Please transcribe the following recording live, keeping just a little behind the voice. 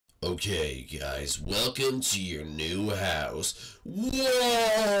Okay, guys, welcome to your new house.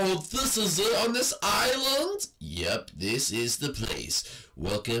 Whoa, this is it on this island? Yep, this is the place.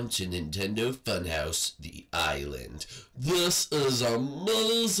 Welcome to Nintendo Funhouse, the island. This is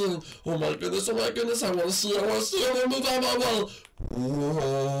amazing. Oh my goodness, I want to see it, I want to move out my well.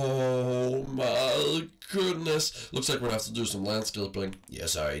 Whoa, my goodness. Looks like we're gonna have to do some landscaping. Yeah,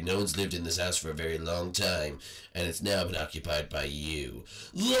 sorry, no one's lived in this house for a very long time, and it's now been occupied by you.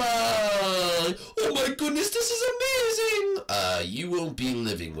 Oh my goodness, this is amazing! You won't be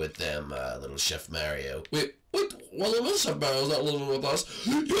living with them, little Chef Mario. Wait, well, the Chef Mario's not living with us.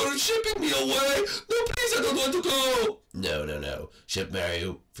 You're shipping me away! No, please, I don't want to go! No. Chef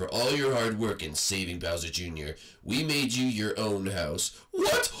Mario, for all your hard work in saving Bowser Jr., we made you your own house.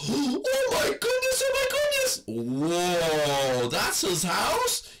 What? Oh my goodness! Whoa, that's his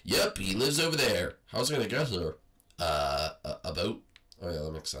house? Yep, he lives over there. How's he gonna get here? A boat? Oh yeah,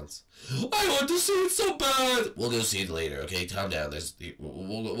 that makes sense. I want to see it so bad! We'll go see it later, okay? Calm down.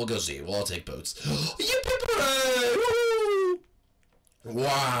 We'll go see it. We'll all take boats. Yippee-hooray! Woo!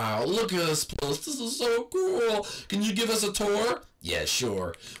 Wow, look at this place. This is so cool. Can you give us a tour? Yeah,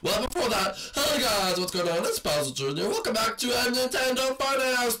 sure. Well, before that, hey guys, what's going on? It's Bowser Jr. Welcome back to Nintendo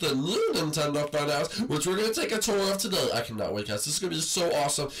Funhouse, the new Nintendo Funhouse, which we're going to take a tour of today. I cannot wait, guys. This is going to be so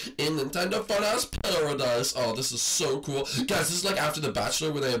awesome in Nintendo Funhouse Paradise. Oh, this is so cool. Guys, this is like after The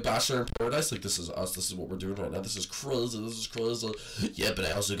Bachelor, where they have Bachelor in Paradise. Like, this is us. This is what we're doing right now. This is crazy. Yeah, but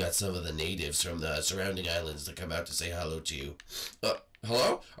I also got some of the natives from the surrounding islands to come out to say hello to you.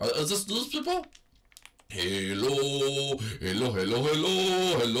 Hello? Is this those people? Hello.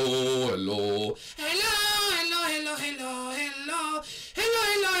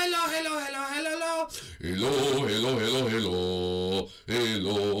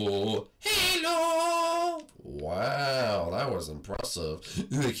 Wow, that was impressive.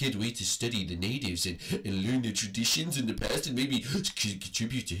 I can't wait to study the natives and learn their traditions in the past and maybe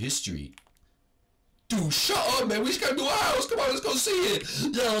contribute to history. Dude, shut up, man. We just got a new house. Come on, let's go see it.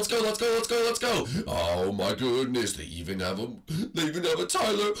 Yeah, let's go. Oh my goodness, they even have a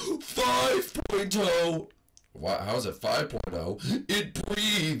Tyler 5.0. Wow, how is it 5.0? It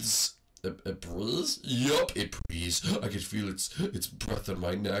breathes. It breathes? Yup, it breathes. I can feel its breath in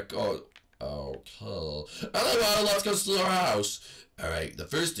my neck. Oh, okay. Anyway, let's go see our house. Alright, the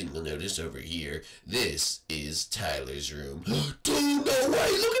first thing you'll notice over here, this is Tyler's room. Dude, no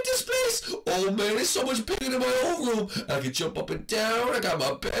way! Look at this place! Oh man, it's so much bigger than my old room. I can jump up and down. I got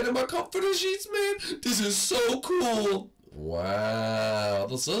my bed and my comforter sheets, man. This is so cool. Wow,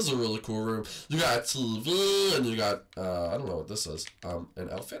 this is a really cool room. You got TV, and you got, I don't know what this is. An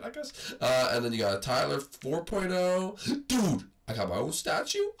outfit, I guess? And then you got a Tyler 4.0. Dude, I got my own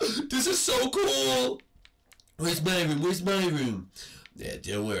statue. This is so cool. Where's my room? Yeah,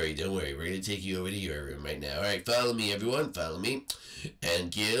 don't worry. We're gonna take you over to your room right now. Alright, follow me, everyone. Follow me. And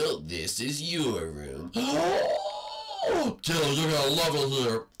Gil, this is your room. Oh, Gil, you're gonna love it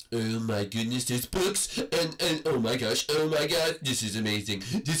here. Oh my goodness, there's books, and oh my gosh, oh my god, this is amazing.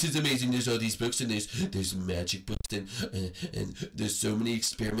 There's all these books, and there's magic books, and there's so many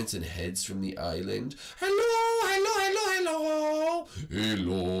experiments and heads from the island. Hello.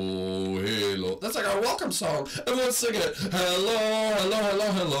 That's like our welcome song. Everyone's singing it. Hello.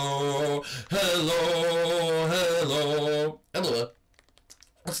 Anyway.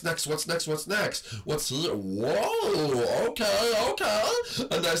 What's next? What's here? Whoa, okay.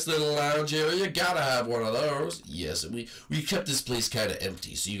 A nice little lounge area. Gotta have one of those. Yes, and we kept this place kind of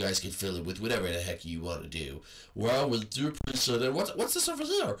empty, so you guys can fill it with whatever the heck you want to do. Well, we'll do appreciate it. What's this over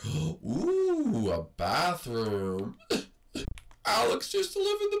here? Ooh, a bathroom. Alex used to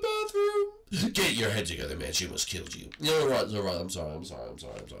live in the bathroom. Get your head together, man. She almost killed you. You're right. I'm sorry. I'm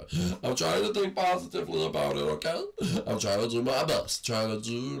trying to think positively about it, okay? I'm trying to do my best.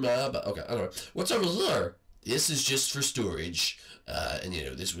 Okay, anyway. What's over here? This is just for storage. And you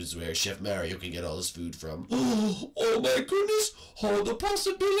know, this was where Chef Mario can get all his food from. Oh my goodness. All the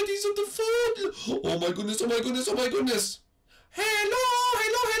possibilities of the food. Oh my goodness. Hello.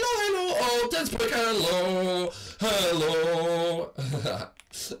 Oh, dance break. Hello.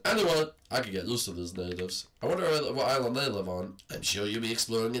 Anyway, I can get used to these natives. I wonder what island they live on. I'm sure you'll be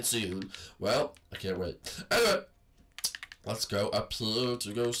exploring it soon. Well, I can't wait. Anyway, let's go up here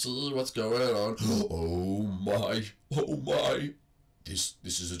to go see what's going on. Oh my. This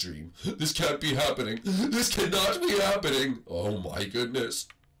is a dream. This can't be happening. This cannot be happening. Oh my goodness.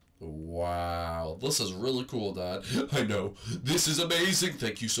 Wow, this is really cool, Dad. I know. This is amazing.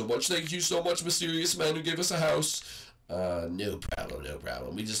 Thank you so much, mysterious man who gave us a house. No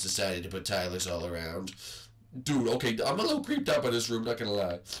problem. We just decided to put Tylers all around. Dude, okay, I'm a little creeped out by this room, not gonna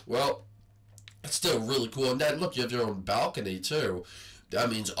lie. Well, it's still really cool. And then, look, you have your own balcony, too. That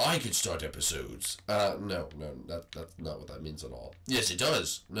means I could start episodes. No, that's not what that means at all. Yes, it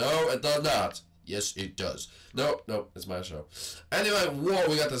does. No, it does not. Yes, it does. No, it's my show. Anyway, whoa,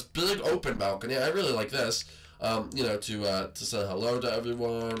 we got this big open balcony. I really like this. You know, to say hello to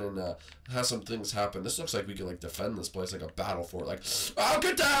everyone and have some things happen. This looks like we can like defend this place like a battle fort. Like, oh,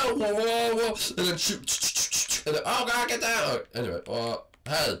 get down, whoa, whoa, whoa, and then shoot, and then, oh God, get down. Anyway,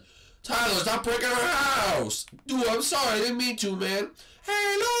 hey, Tyler, stop breaking our house. Dude, I'm sorry, I didn't mean to, man.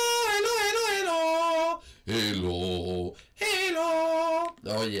 Hello.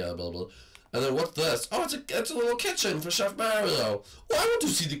 Oh yeah, blah blah. And then what's this? Oh, it's a little kitchen for Chef Mario. Oh, I want to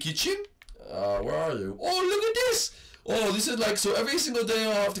see the kitchen. Where are you? Oh, look at this! Oh, this is like, so every single day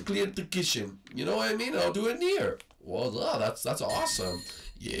I'll have to clean the kitchen. You know what I mean? I'll do it here. Well, that's awesome.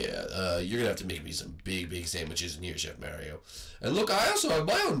 Yeah, you're gonna have to make me some big sandwiches in here, Chef Mario. And look, I also have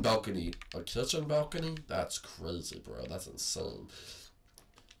my own balcony. A kitchen balcony? That's crazy, bro. That's insane.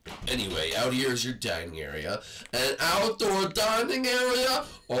 Anyway, out here is your dining area. An outdoor dining area.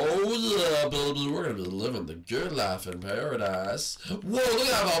 Oh yeah, baby, we're gonna be living the good life in paradise. Whoa, look at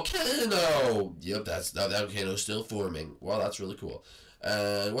that volcano. Yep, that volcano's still forming. Wow, that's really cool.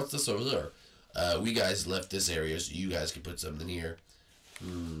 And what's this over there? We guys left this area so you guys can put something here.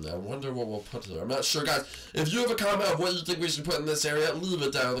 I wonder what we'll put there. I'm not sure, guys. If you have a comment of what you think we should put in this area, leave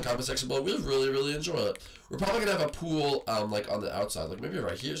it down in the comment section below. We really enjoy it. We're probably gonna have a pool, like on the outside, like maybe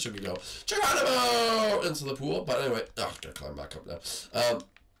right here, so we can go Geronimo into the pool. But anyway, oh, gotta climb back up now.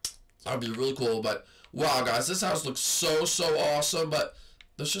 That'd be really cool. But wow, guys, this house looks so awesome. But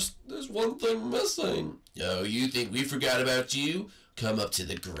there's one thing missing. Yo, you think we forgot about you? Come up to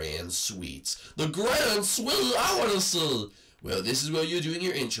the Grand Suites. The Grand Suite, I wanna see. Well, this is where you're doing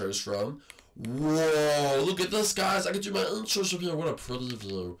your intros from. Whoa, look at this, guys. I can do my intros up here. What a pretty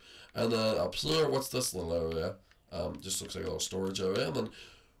view. And then up here, what's this little area? Just looks like a little storage area. And then,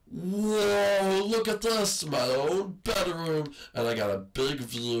 whoa, look at this. My own bedroom. And I got a big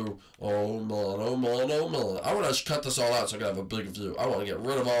view. Oh, man. I want to cut this all out so I can have a big view. I want to get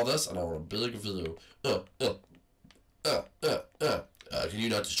rid of all this, and I want a big view. Can you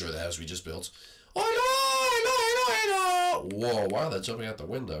not destroy the house we just built? I know. Whoa, why are they jumping out the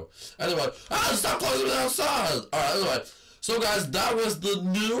window? Anyway, stop closing it outside! Alright, anyway. So guys, that was the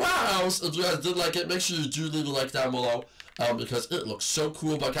new house. If you guys did like it, make sure you do leave a like down below. Because it looks so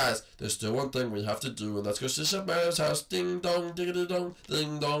cool. But guys, there's still one thing we have to do, and let's go to Chef Mario's house. Ding dong, diggity dong,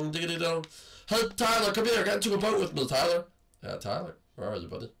 ding dong, diggity dong. Hey Tyler, come here, get into a boat with me, Tyler. Yeah, Tyler, where are you,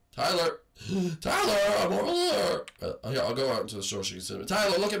 buddy? Tyler, I'm over there. Here, I'll go out into the shore so you can see me.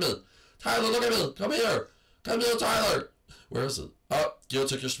 Tyler, look at me. Tyler, look at me. Come here, Tyler. Where is it? Oh, Gil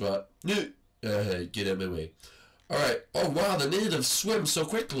took your spot. Hey, get out of my way. Alright. Oh, wow, the natives swim so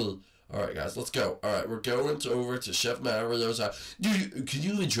quickly. Alright, guys, let's go. Alright, we're going over to Chef Mario's house. Dude, can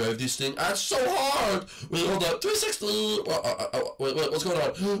you even drive this thing? It's so hard. Wait, hold up. 360. Wait, what's going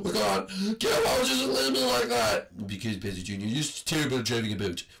on? What's going on? Gil, why would you just leave me like that? Because, Bezzy Jr., you're just terrible at driving a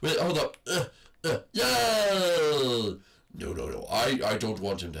boat. Wait, hold up. Yeah! No, I don't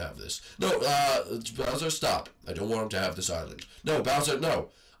want him to have this. No, Bowser, stop. I don't want him to have this island. No, Bowser, no.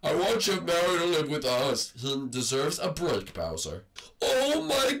 I want Chef Mario to live with us. He deserves a break, Bowser. Oh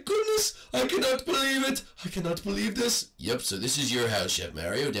my goodness, I cannot believe it. I cannot believe this. Yep, so this is your house, Chef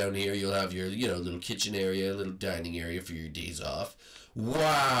Mario. Down here you'll have your, little kitchen area, little dining area for your days off.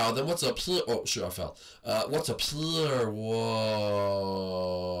 Wow, then what's up here? Oh, sure, I fell. What's up here? Whoa.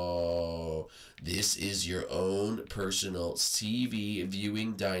 This is your own personal TV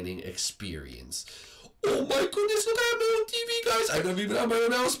viewing dining experience. Oh my goodness, look, I have my own TV, guys. I've never even had my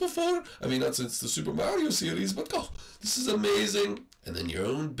own house before. I mean, not since the Super Mario series, but oh, this is amazing. And then your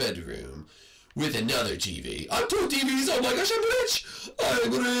own bedroom with another TV. I'm 2 TVs, oh my gosh, I'm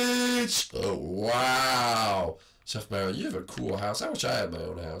rich. Oh, wow. Chef Mario, you have a cool house. I wish I had my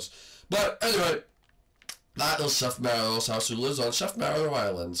own house. But anyway, that is Chef Mario's house, who lives on Chef Mario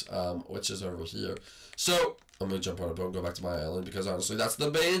Island, which is over here. So, I'm going to jump on a boat and go back to my island, because honestly, that's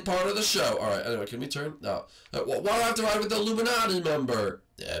the main part of the show. Alright, anyway, can we turn? No. Why do I have to ride with the Illuminati member?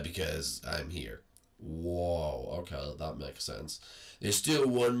 Yeah, because I'm here. Whoa, okay, that makes sense. There's still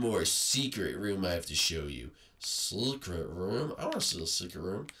one more secret room I have to show you. Secret room? I want to see a secret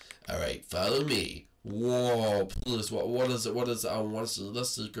room. Alright, follow me. Whoa, please, what is it? What is it? I want to see the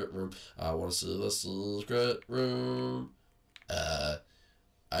secret room. I want to see the secret room.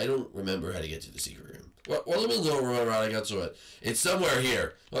 I don't remember how to get to the secret room. What do you mean you don't remember how to get to it? It's somewhere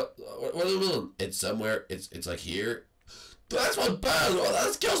here. What do you mean? It's somewhere, it's like here. But that's my bed. Oh,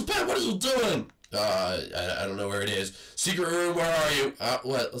 that's Gil's bed. What are you doing? I don't know where it is. Secret room, where are you?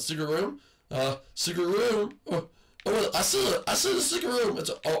 What? A secret room? Secret room? Oh, I see it. I see the secret room.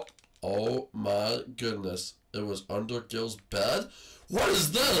 It's oh my goodness. It was under Gil's bed? What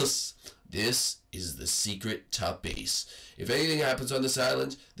is this? This is the secret top base. If anything happens on this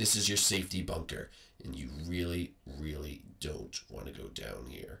island, this is your safety bunker. And you really, really don't want to go down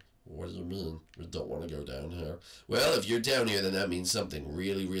here. What do you mean? We don't want to go down here? Well, if you're down here, then that means something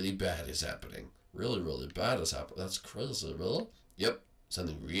really, really bad is happening. Really, really bad is happening. That's crazy, really? Yep,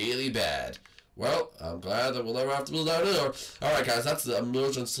 something really bad. Well, I'm glad that we'll never have to build down here. Alright, guys, that's the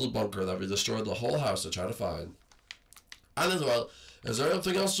emergency bunker that we destroyed the whole house to try to find. And as well, is there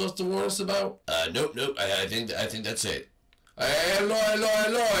anything else just to warn us about? Nope. I think that's it. Hello.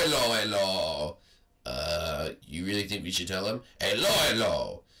 You really think we should tell him?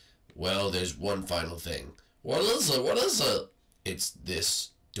 Hello. Well, there's one final thing. What is it? It's this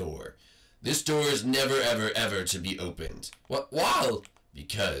door. This door is never, ever to be opened. What? Why?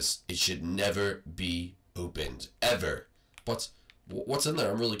 Because it should never be opened. Ever. But what's in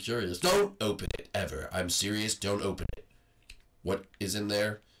there? I'm really curious. Don't open it, ever. I'm serious, don't open it. What is in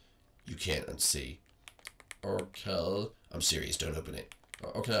there? You can't unsee. Okay. I'm serious, don't open it.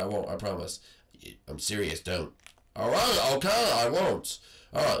 Okay, I won't, I promise. I'm serious, don't. Alright, okay, I won't.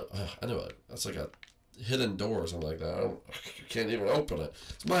 Alright, anyway, that's like a hidden door or something like that. You can't even open it.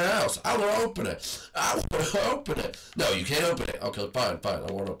 It's my house. I want to open it. No, you can't open it. Okay, fine.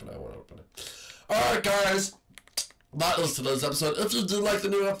 I won't open it. Alright, guys. That was today's episode. If you did like the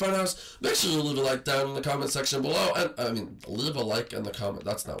new Fun House, make sure you leave a like down in the comment section below. And, leave a like in the comment.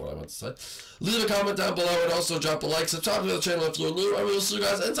 That's not what I meant to say. Leave a comment down below and also drop a like. Subscribe to the channel if you're new. I will see you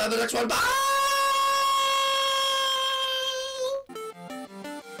guys inside the next one. Bye!